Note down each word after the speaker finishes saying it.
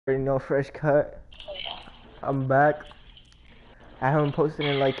Already know fresh cut. I'm back. I haven't posted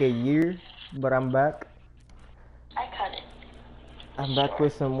in like a year, but I'm back. I cut it. I'm back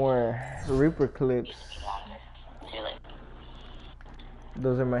with some more Reaper clips.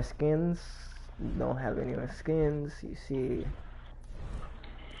 Those are my skins. Don't have any more skins. You see,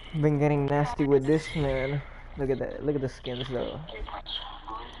 been getting nasty with this, man. Look at that. Look at the skins though.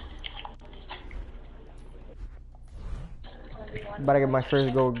 About to get my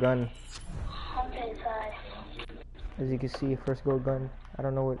first gold gun. As you can see, first gold gun. I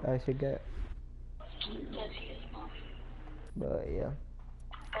don't know what I should get. But yeah.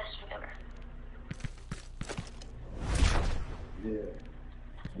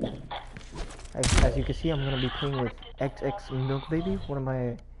 As you can see, I'm gonna be playing with XX Milk Baby, one of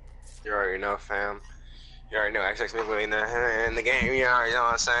my. You already know, fam. You already know XX Milk Baby in the game. You already know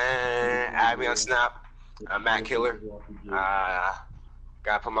what I'm saying. Add me on Snap. Matt Killer.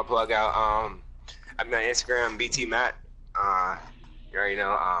 Gotta put my plug out. I'm on Instagram, BT Matt. You already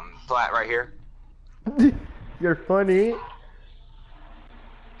know. Plat right here. You're funny.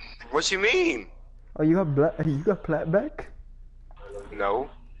 What you mean? Oh, you got Plat back? No.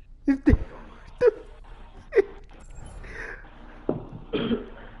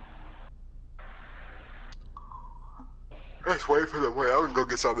 Let's wait for the way. I'm gonna go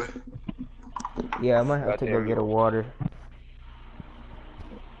get something. Yeah, I might have to go get a water.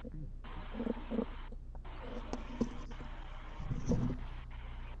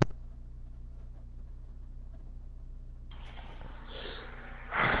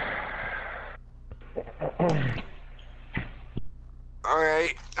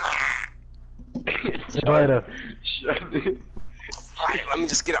 Alright. Alright, Let me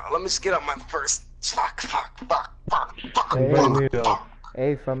just get out my first. Fuck.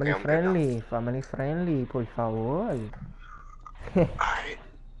 Hey, family friendly, por favor. Alright.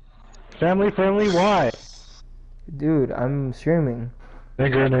 Family friendly, why? Dude, I'm streaming.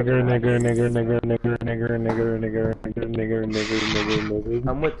 Nigger.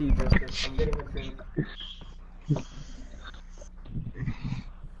 I'm with you, Justice. I'm getting a drink.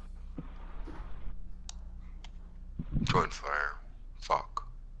 Join fire. Fuck.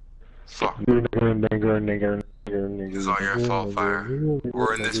 Nigger. It's all your fault, Fire.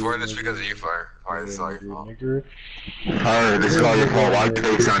 We're in this because of you, Fire. Fire, this is all your fault. Fire, this is all your fault. Why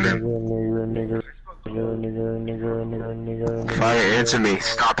takes on him? Fire, answer me.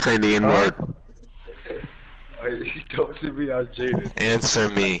 Stop saying the N-word. Don't see me as Jaden. Answer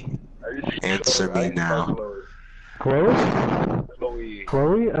me. Answer me now. Chloe? Chloe.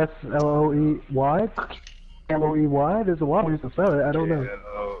 Chloe? S-L-O-E-Y? L-O-E-Y? There's a lot of ways to spell it, I don't know.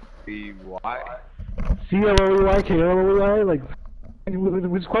 L-O-E-Y? C-L-O-E-Y, K-L-O-E-Y? Like,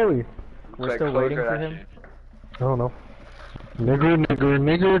 who's Chloe? We're still waiting for him? I don't know. Nigger.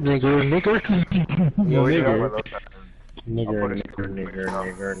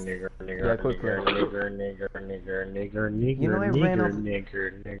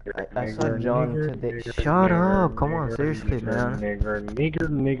 I saw John today. Shut up! Come on, seriously, man.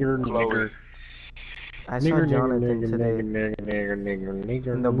 I saw Jonathan today in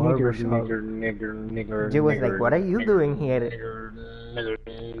the barber shop. Jay was like, "What are you doing here?"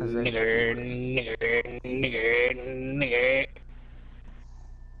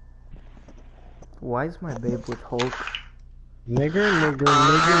 Why is my babe with Hulk? Nigger.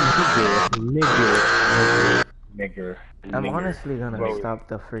 I'm honestly gonna stop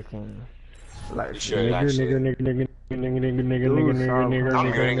the freaking live stream. stream. I'm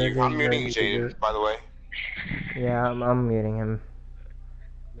muting you, Jaden, by the way. Yeah, I'm muting him.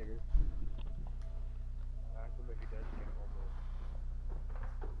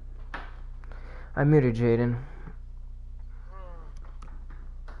 I muted Jaden.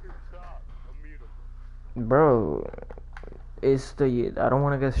 Bro, it's the I don't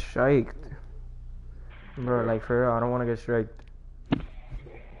want to get striked. Bro, like for real, I don't want to get striked.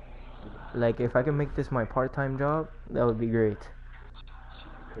 Like if I can make this my part-time job, that would be great.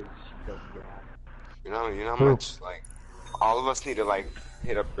 You know how much, like, all of us need to, like,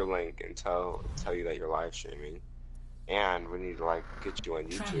 hit up your link and tell you that you're live streaming. And we need to, like, get you on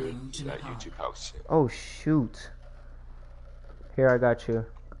YouTube so that YouTube helps you. Oh, shoot. Here, I got you.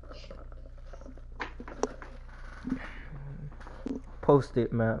 Post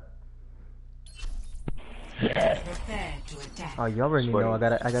it, Matt. Oh, you already know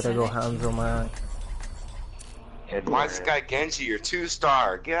I gotta go hands on my... Why is this guy Genji? You're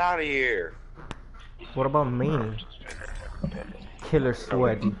 2-star. Get out of here. What about me? Killer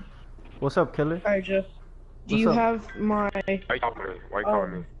Sweat. What's up, Killer? Alright, Jeff. Do you have my... Why you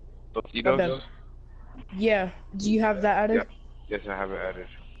calling me? You know? Yeah. Do you have that added? Yes, I have it added.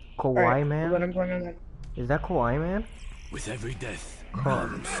 Kawhi Alright, man? what I'm going on then. Is that Kawhi man? With every death Kawa,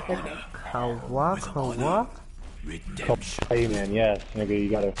 Kawa? redemption. Hey man, yes, nigga, you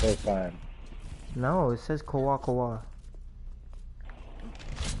got it first time. No, it says Kawa.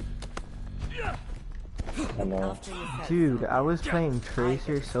 I know. Dude, I was playing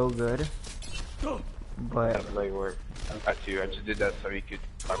Tracer so good, but That's like work. I too. I just did that so he could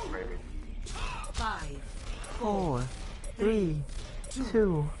talk to me. 5, 4, 3,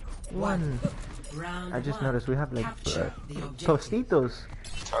 2, 1. round I just 1. noticed we have like Capture the objective. Tostitos.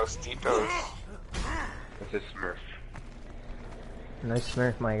 Tostitos. That's a Smurf. Nice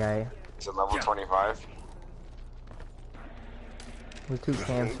Smurf, my guy. It's a level 25. We're too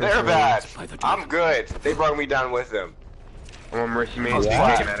cancer. They're bad. I'm good. They brought me down with them. I'm on Mercy Main. He's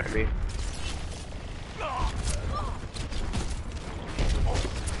Yeah. taking at me.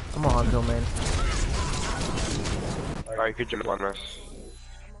 Come on, Hanzo, man. Alright, good jump on us.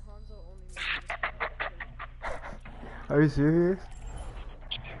 Are you serious?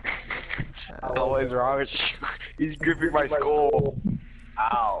 Oh, what is wrong with you? He's gripping my skull.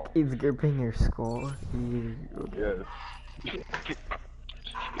 Ow. He's gripping your skull. Yes.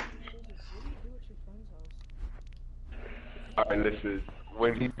 Alright, listen.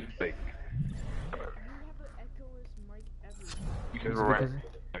 When he like, because we're right.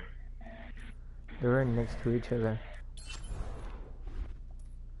 They were next to each other.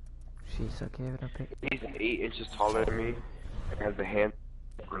 She's okay with a pick. He's 8 inches taller than me and has the hand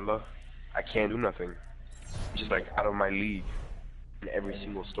of a gorilla. I can't do nothing. Just like out of my league in every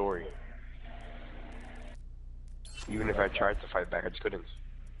single story. Even if I tried to fight back, I just couldn't.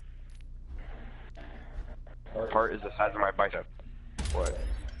 Part is the size of my bicep. What?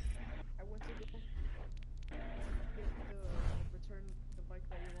 I went to get return the bike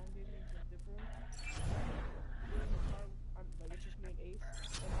that you loaned me to a different one. In the car, like it just made 8, and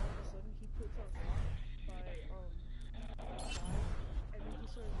all of a sudden he puts a rock by side, and then he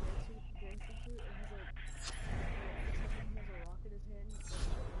started dancing to it, and he's like, he has a rock in his hand.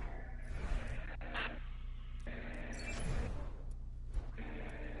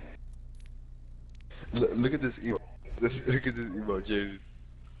 Look at this emo. Look at this emo, James.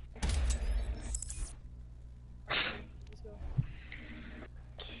 Let's go.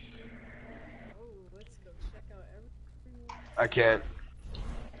 Oh, let's go check out everything. I can't.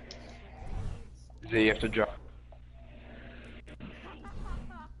 Zay, you have to drop. Yo, you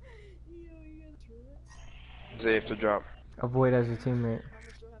gonna turn it? Zay, you have to drop. Avoid as a teammate. How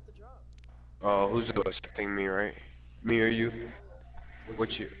much do I have to drop? Oh, who's accepting me, right? Me or you?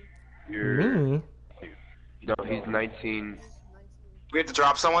 What you? You're. Me? No, he's 19. We have to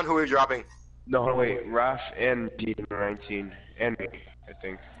drop someone? Who are we dropping? No, wait, Raph and Dean are 19. And me, I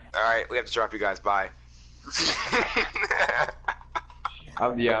think. Alright, we have to drop you guys. Bye.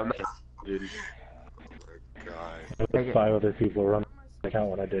 I'm not. Dude. God. There's 5 other people running the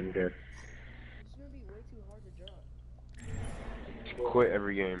account when I didn't care. It's gonna be way too hard to drop. Quit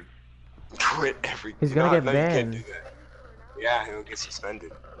every game. Quit every. He's gonna get you can't banned. do that. Yeah, he'll get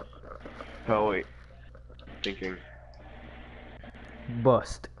suspended. Oh, wait. Thinking.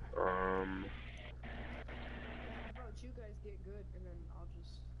 Bust. How about you guys get good and then I'll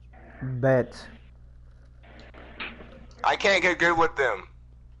just. Bet. I can't get good with them.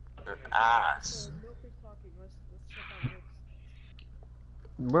 They're ass. No quick talking. Let's check out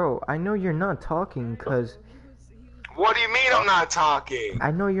this. Bro, I know you're not talking cause What do you mean I'm not talking? I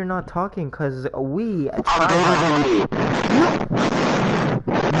know you're not talking cause we Me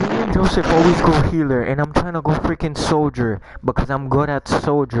and Joseph always go healer and I'm trying to go freaking soldier because I'm good at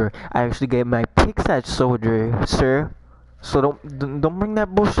soldier. I actually get my picks at soldier, sir. So don't bring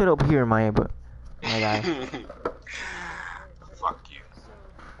that bullshit up here, my guy. Fuck you.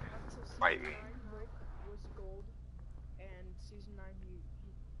 Fight me. Was gold, and season 9 he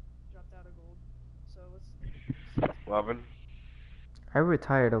dropped out of gold. So let's. 11. I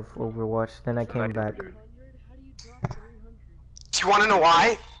retired of Overwatch, then I came back. 100. How do you drop 300? Do you want to know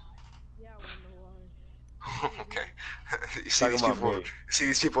why? Yeah, I wanna know why. Okay. You see Talking these about people? me. You see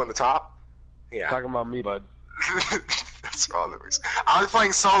these people on the top? Yeah. Talking about me, bud. That's all there is. I was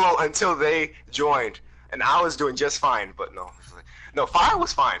playing solo until they joined, and I was doing just fine. But no, fire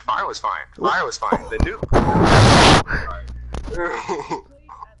was fine. Fire was fine. Fire was fine. The nuke. You played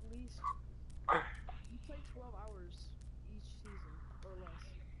at least. You played 12 hours each season or less.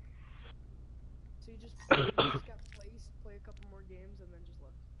 So you just got placed, play a couple more games, and then just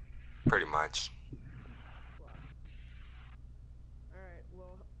left. Pretty much. Wow. Alright,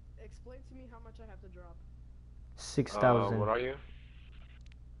 well, explain to me how much I have to drop. 6,000. What are you?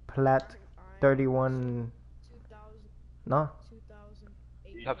 Plat. I'm 31. 2,000. No.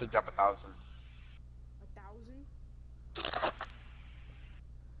 2,008. You have to drop 1,000. 1,000?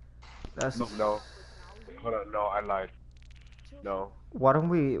 That's. No. Hold on, no, I lied. No. Why don't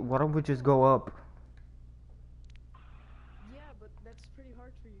we just go up? Yeah, but that's pretty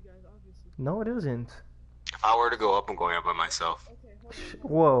hard for you guys, obviously. No, it isn't. If I were to go up, I'm going up by myself. Okay, hold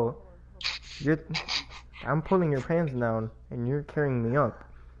on. Whoa. You're. I'm pulling your pants down, and you're carrying me up.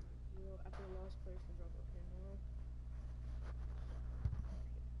 You know, after the last place to drop. Okay, hold on.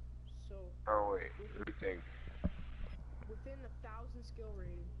 So, Oh, wait. Let me think. within 1,000 skill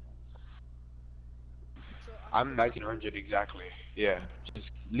rating. So I'm 1900 exactly. Yeah. Just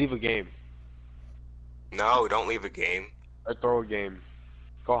leave a game. No, don't leave a game. Or throw a game.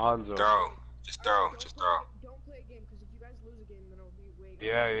 Go Hanzo. Throw. Just throw. Just throw. Don't play a game, because if you guys lose a game, then it'll be way.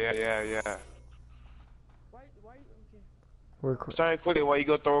 Yeah. Why, okay. We're. Sorry, quickly, why you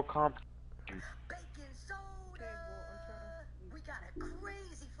go throw a comp? Bacon soda. Okay, well, I'm trying. We got a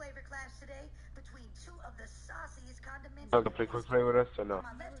crazy flavor clash today between two of the sauciest condiments. You gonna play quick play with us or no? On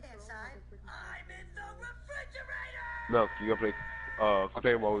my left hand side, I'm in the refrigerator. Milk, you gonna play quick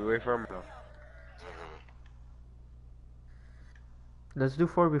play while we wait for him or no? Let's do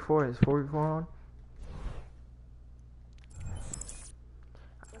 4v4. Is 4v4 on?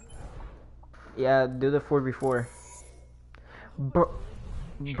 Yeah, do the 4v4.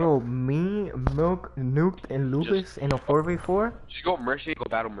 Bro, me, Milk, Nuke, and Lupus in a 4v4? Just go Mercy, go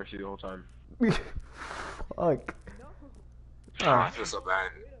battle Mercy the whole time. Fuck. Oh, I feel so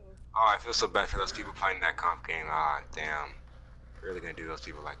bad. Oh, I feel so bad for those people playing that comp game. Ah, damn. Really gonna do those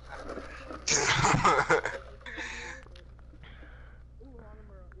people like that.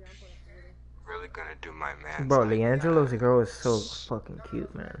 Really gonna do my man. Bro, Leangelo's girl is so fucking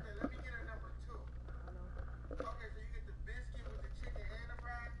cute, man.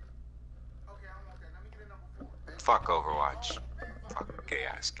 Fuck Overwatch. Fuck gay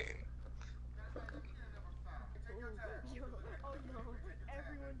ass game. Oh no,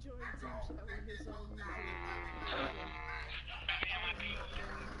 everyone joined Team Shelly, his own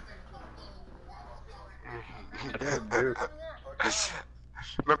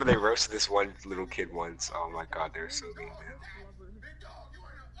Remember they roasted this one little kid once. Oh my god, they're so mean, man.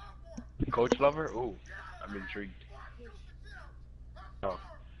 Coach Lover? Ooh, I'm intrigued. Oh.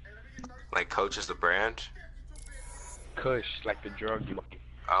 Like Coach is the brand? Kush, like the drug you like.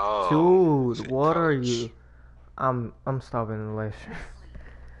 Oh. Dude, what are you? I'm stopping the live stream.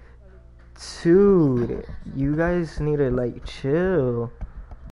 Dude, you guys need to like chill.